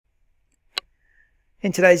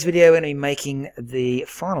In today's video we're going to be making the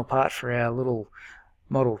final part for our little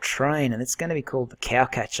model train, and it's going to be called the cow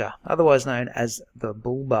catcher, otherwise known as the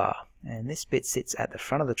bullbar. And this bit sits at the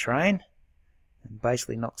front of the train and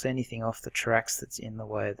basically knocks anything off the tracks that's in the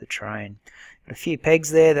way of the train. Got a few pegs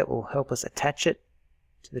there that will help us attach it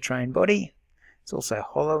to the train body. It's also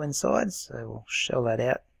hollow inside, so we'll shell that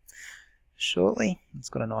out shortly. It's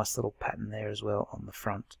got a nice little pattern there as well on the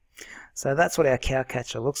front. So that's what our cow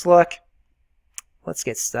catcher looks like. Let's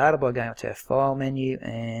get started by going up to our File menu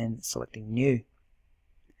and selecting New.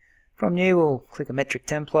 From New, we'll click a metric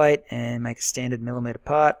template and make a standard millimeter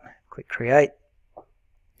part. Click Create.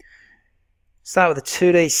 Start with a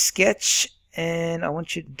 2D sketch, and I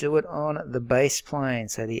want you to do it on the base plane,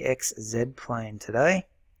 so the XZ plane today.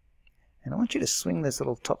 And I want you to swing this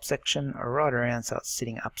little top section right around so it's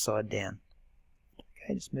sitting upside down.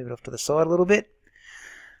 Okay, just move it off to the side a little bit.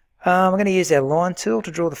 We're going to use our line tool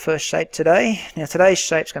to draw the first shape today. Now today's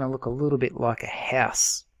shape is going to look a little bit like a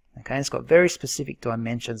house. Okay, it's got very specific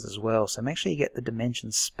dimensions as well, so make sure you get the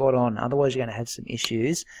dimensions spot on, otherwise you're going to have some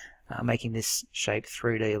issues making this shape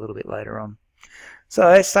 3D a little bit later on.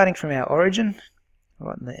 So starting from our origin,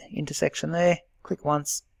 right in the intersection there, click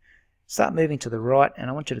once, start moving to the right, and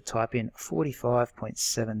I want you to type in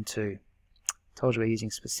 45.72. Told you we're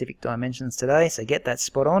using specific dimensions today, so get that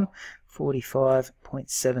spot on,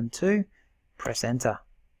 45.72, press enter.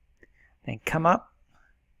 Then come up,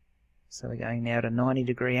 so we're going now to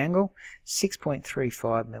 90-degree angle,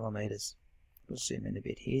 6.35 millimeters. We'll zoom in a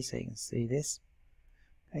bit here so you can see this.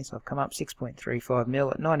 Okay, so I've come up 6.35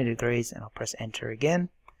 mil at 90 degrees, and I'll press enter again,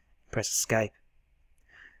 press escape.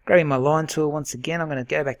 Grabbing my line tool once again, I'm going to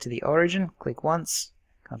go back to the origin, click once,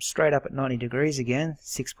 come straight up at 90 degrees again,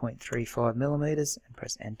 6.35 millimeters, and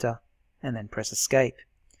press enter, and then press escape.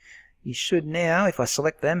 You should now, if I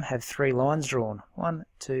select them, have 3 lines drawn, 1,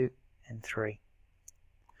 2, and 3.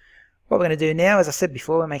 What we're going to do now, as I said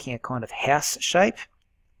before, we're making a kind of house shape.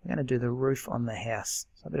 We're going to do the roof on the house,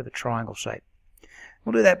 so a bit of a triangle shape.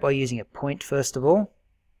 We'll do that by using a point first of all.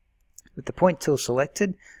 With the point tool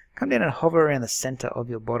selected, come down and hover around the center of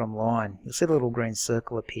your bottom line. You'll see the little green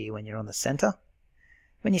circle appear when you're on the center.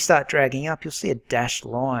 When you start dragging up, you'll see a dashed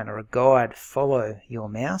line or a guide follow your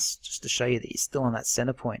mouse, just to show you that you're still on that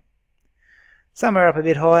center point. Somewhere up a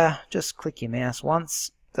bit higher, just click your mouse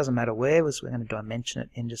once. Doesn't matter where, because we're going to dimension it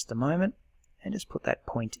in just a moment, and just put that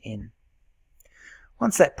point in.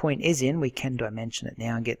 Once that point is in, we can dimension it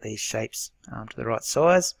now and get these shapes to the right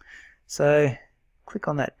size. So click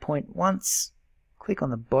on that point once, click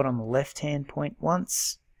on the bottom left-hand point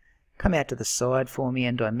once, come out to the side for me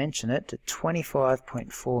and dimension it to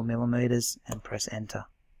 25.4 millimeters and press enter.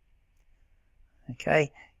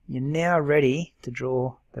 Okay, you're now ready to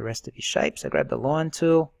draw the rest of your shape. So grab the line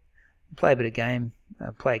tool and play a game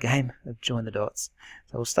of join the dots.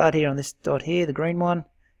 So we'll start here on this dot here, the green one.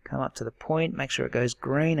 Come up to the point, make sure it goes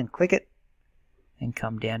green and click it, and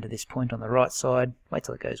come down to this point on the right side, wait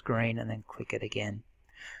till it goes green and then click it again.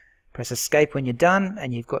 Press escape when you're done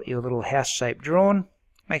and you've got your little house shape drawn.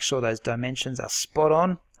 Make sure those dimensions are spot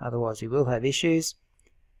on, otherwise you will have issues.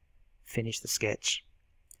 Finish the sketch.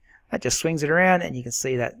 That just swings it around and you can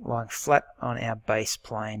see that lying flat on our base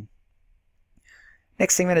plane.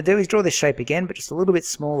 Next thing I'm going to do is draw this shape again, but just a little bit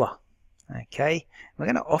smaller. Okay, we're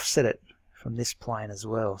going to offset it from this plane as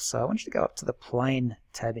well. So I want you to go up to the Plane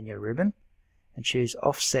tab in your ribbon and choose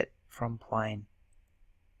Offset from Plane.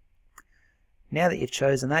 Now that you've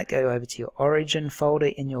chosen that, go over to your Origin folder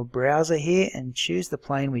in your browser here and choose the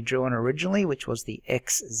plane we drew on originally, which was the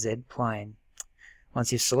XZ plane.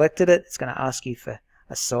 Once you've selected it, it's going to ask you for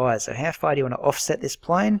a size. So how far do you want to offset this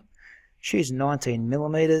plane? Choose 19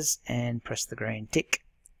 millimeters and press the green tick.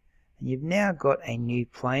 And you've now got a new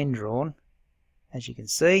plane drawn. As you can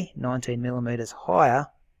see, 19 millimeters higher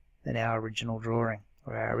than our original drawing,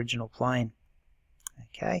 or our original plane.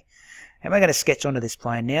 Okay, and we're going to sketch onto this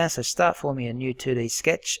plane now, so start for me a new 2D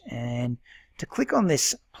sketch, and to click on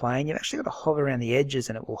this plane, you've actually got to hover around the edges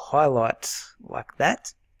and it will highlight like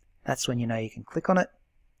that. That's when you know you can click on it,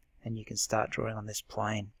 and you can start drawing on this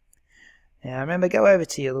plane. Now remember, go over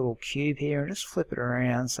to your little cube here and just flip it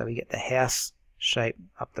around so we get the house shape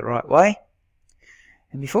up the right way.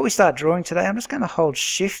 And before we start drawing today, I'm just going to hold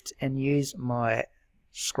shift and use my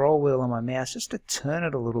scroll wheel on my mouse just to turn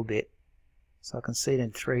it a little bit so I can see it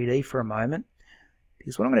in 3D for a moment.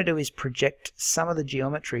 Because what I'm going to do is project some of the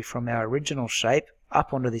geometry from our original shape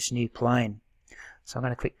up onto this new plane. So I'm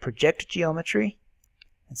going to click Project Geometry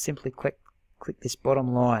and simply click this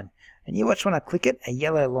bottom line. And you watch when I click it, a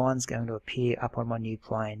yellow line is going to appear up on my new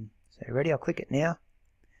plane. So ready? I'll click it now.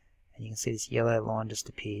 And you can see this yellow line just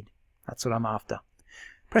appeared. That's what I'm after.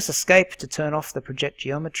 Press Escape to turn off the project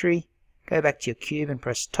geometry. Go back to your cube and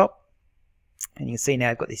press Top. And you can see now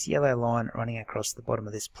I've got this yellow line running across the bottom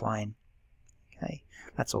of this plane. Okay,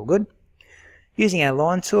 that's all good. Using our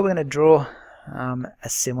line tool, we're going to draw a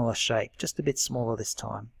similar shape, just a bit smaller this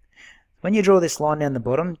time. When you draw this line down the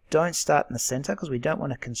bottom, don't start in the center because we don't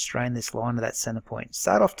want to constrain this line to that center point.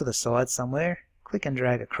 Start off to the side somewhere, click and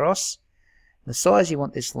drag across. The size you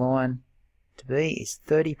want this line to be is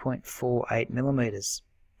 30.48 millimeters.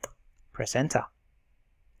 Press Enter.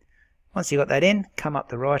 Once you've got that in, come up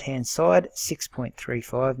the right hand side,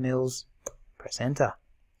 6.35 mils, press Enter.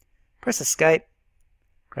 Press Escape,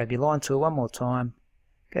 grab your line tool one more time,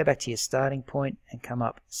 go back to your starting point and come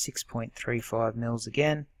up 6.35 mils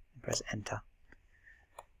again, and press Enter.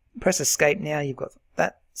 Press Escape now, you've got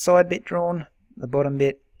that side bit drawn, the bottom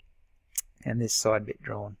bit, and this side bit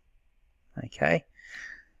drawn. Okay,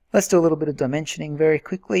 let's do a little bit of dimensioning very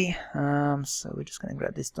quickly. So we're just going to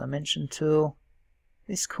grab this dimension tool.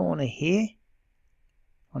 This corner here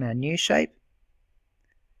on our new shape,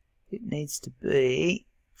 it needs to be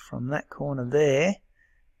from that corner there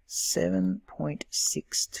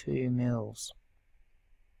 7.62 mils.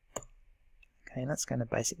 Okay, and that's going to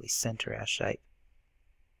basically center our shape.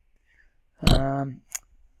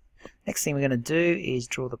 Next thing we're going to do is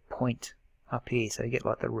draw the point up here, so you get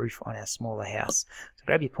like the roof on our smaller house. So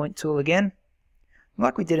grab your point tool again.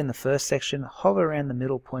 Like we did in the first section, hover around the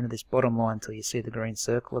middle point of this bottom line until you see the green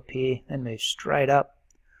circle appear, then move straight up,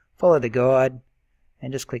 follow the guide,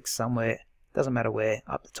 and just click somewhere, doesn't matter where,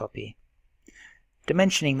 up the top here.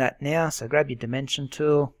 Dimensioning that now, so grab your dimension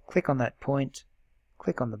tool, click on that point,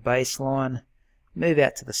 click on the baseline, move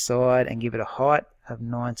out to the side and give it a height of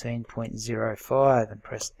 19.05 and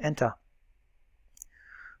press Enter.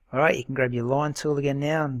 Alright, you can grab your line tool again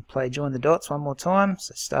now and play join the dots one more time.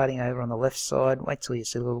 So starting over on the left side, wait till you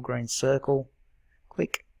see the little green circle,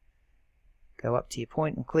 click, go up to your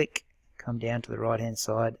point and click, come down to the right hand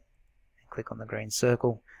side and click on the green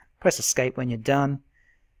circle. Press Escape when you're done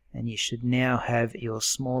and you should now have your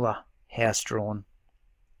smaller house drawn.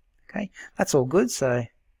 Okay, that's all good, so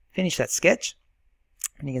finish that sketch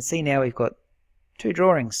and you can see now we've got two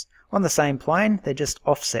drawings on the same plane, they're just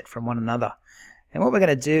offset from one another. And what we're going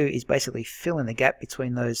to do is basically fill in the gap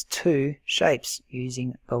between those two shapes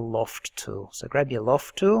using the Loft Tool. So grab your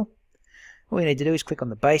Loft Tool. All you need to do is click on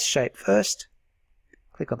the base shape first,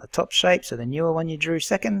 click on the top shape, so the newer one you drew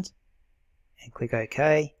second, and click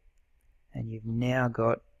OK. And you've now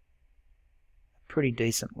got a pretty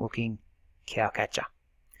decent looking cow catcher.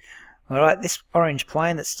 Alright, this orange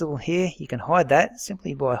plane that's still here, you can hide that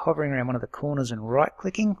simply by hovering around one of the corners and right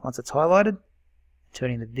clicking once it's highlighted,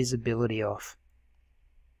 turning the visibility off.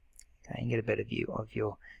 Okay, you can get a better view of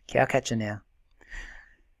your cow catcher now.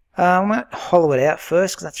 I'm going to hollow it out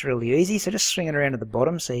first because that's really easy. So just swing it around to the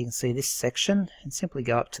bottom so you can see this section and simply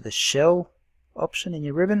go up to the shell option in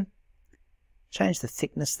your ribbon. Change the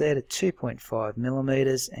thickness there to 2.5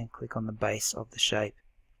 millimeters and click on the base of the shape.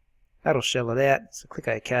 That'll shell it out, so click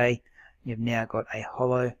OK. You've now got a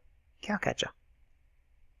hollow cow catcher.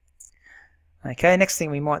 Okay, next thing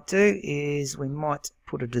we might do is we might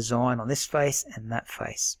put a design on this face and that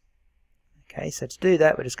face. Okay, so to do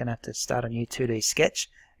that, we're just going to have to start a new 2D sketch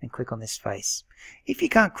and click on this face. If you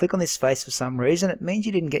can't click on this face for some reason, it means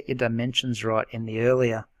you didn't get your dimensions right in the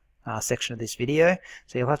earlier section of this video.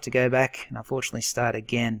 So you'll have to go back and unfortunately start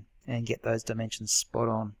again and get those dimensions spot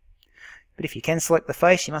on. But if you can select the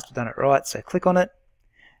face, you must have done it right, so click on it.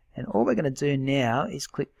 And all we're going to do now is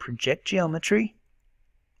click Project Geometry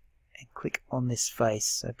and click on this face.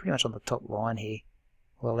 So pretty much on the top line here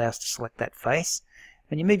will allow us to select that face.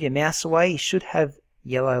 When you move your mouse away, you should have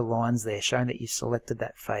yellow lines there showing that you selected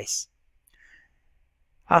that face.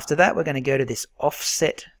 After that, we're going to go to this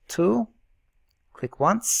Offset tool, click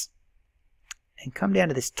once, and come down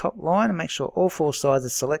to this top line and make sure all four sides are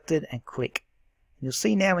selected and click. And you'll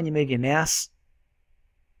see now when you move your mouse,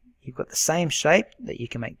 you've got the same shape that you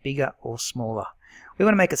can make bigger or smaller. We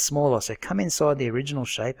want to make it smaller, so come inside the original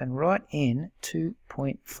shape and write in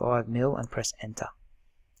 2.5 mil and press Enter.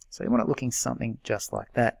 So you want it looking something just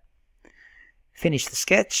like that. Finish the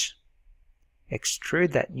sketch,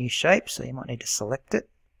 extrude that new shape, so you might need to select it.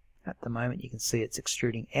 At the moment you can see it's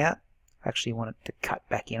extruding out. I actually want it to cut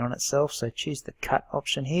back in on itself, so choose the cut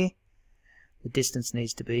option here. The distance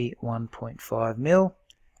needs to be 1.5 mil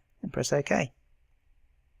and press OK.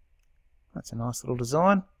 That's a nice little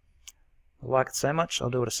design. I like it so much I'll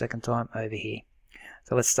do it a second time over here.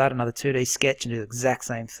 So let's start another 2D sketch and do the exact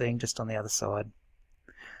same thing just on the other side.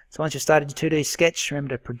 So once you've started your 2D sketch,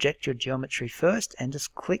 remember to project your geometry first and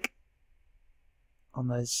just click on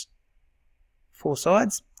those four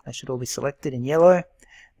sides. They should all be selected in yellow.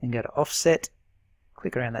 Then go to offset,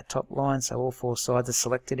 click around that top line so all 4 sides are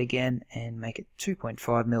selected again and make it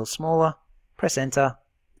 2.5 mil smaller. Press enter,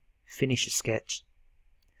 finish your sketch.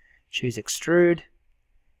 Choose extrude,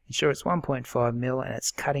 ensure it's 1.5 mil and it's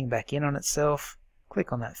cutting back in on itself.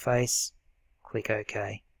 Click on that face, click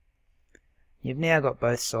OK. You've now got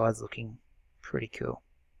both sides looking pretty cool.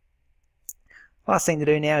 Last thing to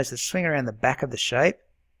do now is to swing around the back of the shape.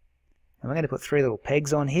 And we're going to put 3 little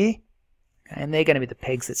pegs on here. And they're going to be the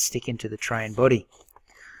pegs that stick into the train body.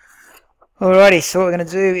 Alrighty, so what we're going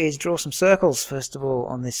to do is draw some circles first of all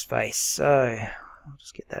on this face. So I'll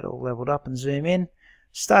just get that all leveled up and zoom in.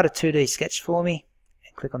 Start a 2D sketch for me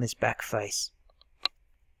and click on this back face.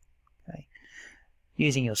 Okay.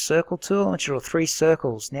 Using your circle tool, I want you to draw 3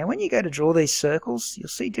 circles. Now when you go to draw these circles, you'll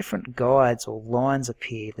see different guides or lines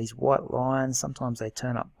appear. These white lines, sometimes they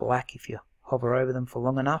turn up black if you hover over them for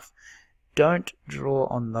long enough. Don't draw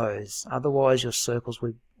on those, otherwise your circles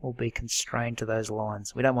will be constrained to those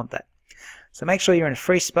lines. We don't want that. So make sure you're in a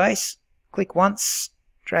free space, click once,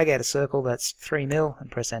 drag out a circle that's 3 mil and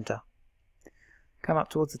press enter. Come up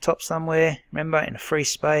towards the top somewhere, remember in a free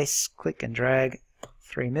space, click and drag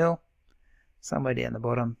 3 mil, somewhere down the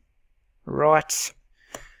bottom, right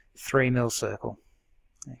 3 mil circle.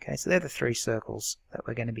 Okay, so they're the 3 circles that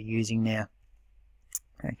we're going to be using now.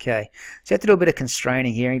 Okay, so you have to do a bit of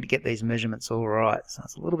constraining here to get these measurements all right. So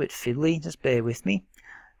it's a little bit fiddly, just bear with me.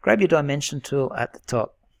 Grab your dimension tool at the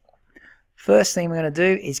top. First thing we're going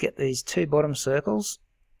to do is get these 2 bottom circles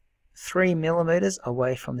 3 millimeters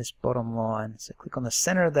away from this bottom line. So click on the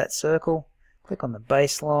center of that circle, click on the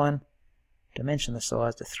baseline, dimension the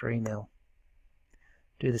size to 3 mil.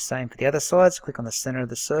 Do the same for the other sides, click on the center of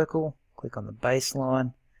the circle, click on the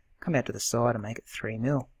baseline, come out to the side and make it 3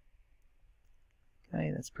 mil. Okay,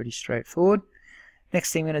 that's pretty straightforward.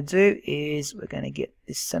 Next thing we're going to do is we're going to get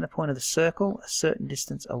this center point of the circle a certain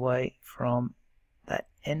distance away from that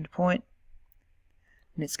end point,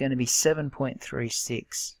 and it's going to be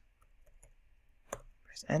 7.36.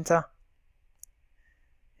 Press enter,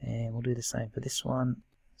 and we'll do the same for this one.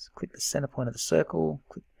 So click the center point of the circle,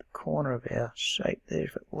 click the corner of our shape there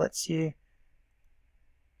if it lets you,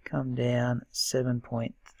 come down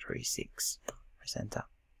 7.36. Press enter.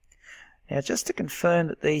 Now just to confirm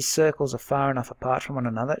that these circles are far enough apart from one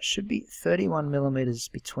another, it should be 31 millimeters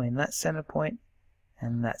between that center point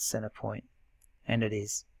and that center point, and it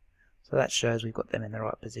is. So that shows we've got them in the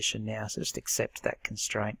right position now, so just accept that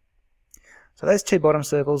constraint. So those 2 bottom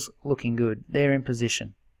circles looking good, they're in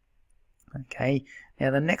position. Okay,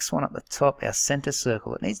 now the next one up the top, our center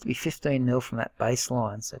circle, it needs to be 15 mil from that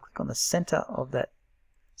baseline, so click on the center of that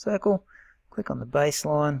circle, click on the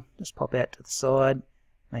baseline, just pop out to the side,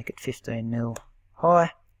 make it 15 mil high,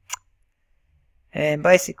 and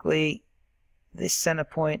basically this center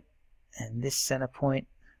point and this center point,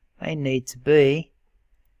 they need to be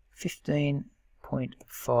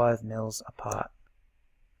 15.5 mils apart.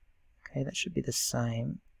 Okay, that should be the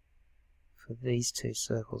same for these 2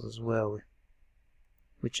 circles as well,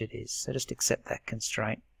 which it is, so just accept that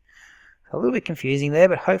constraint. A little bit confusing there,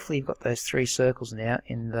 but hopefully you've got those 3 circles now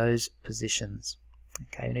in those positions.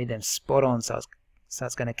 Okay, we need them spot on so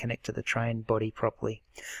it's going to connect to the train body properly.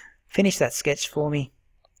 Finish that sketch for me.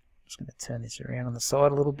 I'm just going to turn this around on the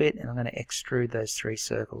side a little bit, and I'm going to extrude those 3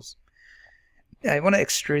 circles. Now you want to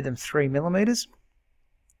extrude them 3 millimeters.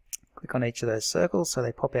 Click on each of those circles so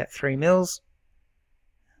they pop out 3 mils.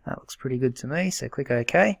 That looks pretty good to me, so click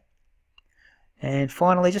OK. And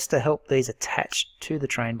finally, just to help these attach to the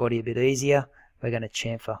train body a bit easier, we're going to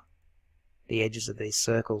chamfer the edges of these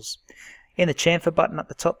circles. In the chamfer button up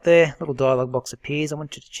the top there, a little dialog box appears. I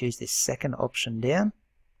want you to choose this second option down.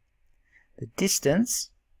 The distance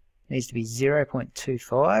needs to be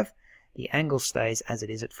 0.25. The angle stays as it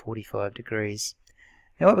is at 45 degrees.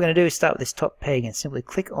 Now what we're going to do is start with this top peg and simply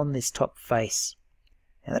click on this top face.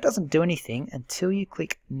 Now that doesn't do anything until you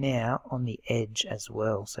click now on the edge as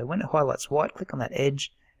well. So when it highlights white, click on that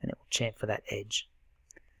edge and it will chamfer that edge.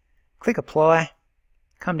 Click apply.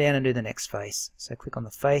 Come down and do the next face. So click on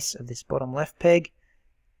the face of this bottom left peg,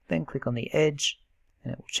 then click on the edge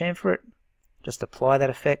and it will chamfer it. Just apply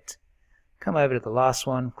that effect. Come over to the last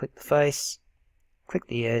one, click the face, click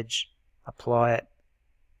the edge, apply it,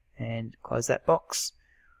 and close that box.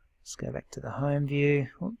 Let's go back to the home view.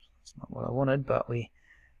 Oops, that's not what I wanted, but we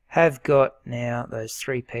have got now those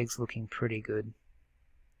 3 pegs looking pretty good.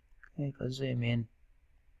 Okay, if I zoom in,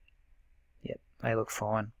 yep, they look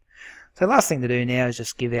fine. So the last thing to do now is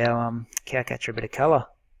just give our cow catcher a bit of colour.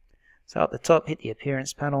 So up the top, hit the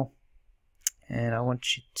appearance panel, and I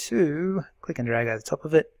want you to click and drag over the top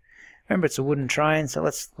of it. Remember it's a wooden train, so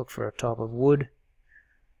let's look for a type of wood.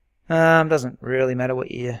 Doesn't really matter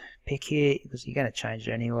what you pick here because you're going to change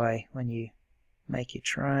it anyway when you make your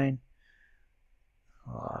train.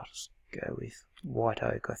 I'll just go with white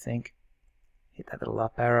oak, I think. Hit that little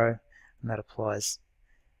up arrow and that applies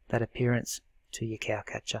that appearance to your cow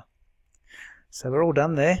catcher. So we're all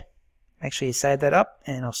done there. Make sure you save that up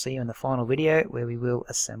and I'll see you in the final video where we will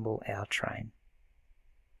assemble our train.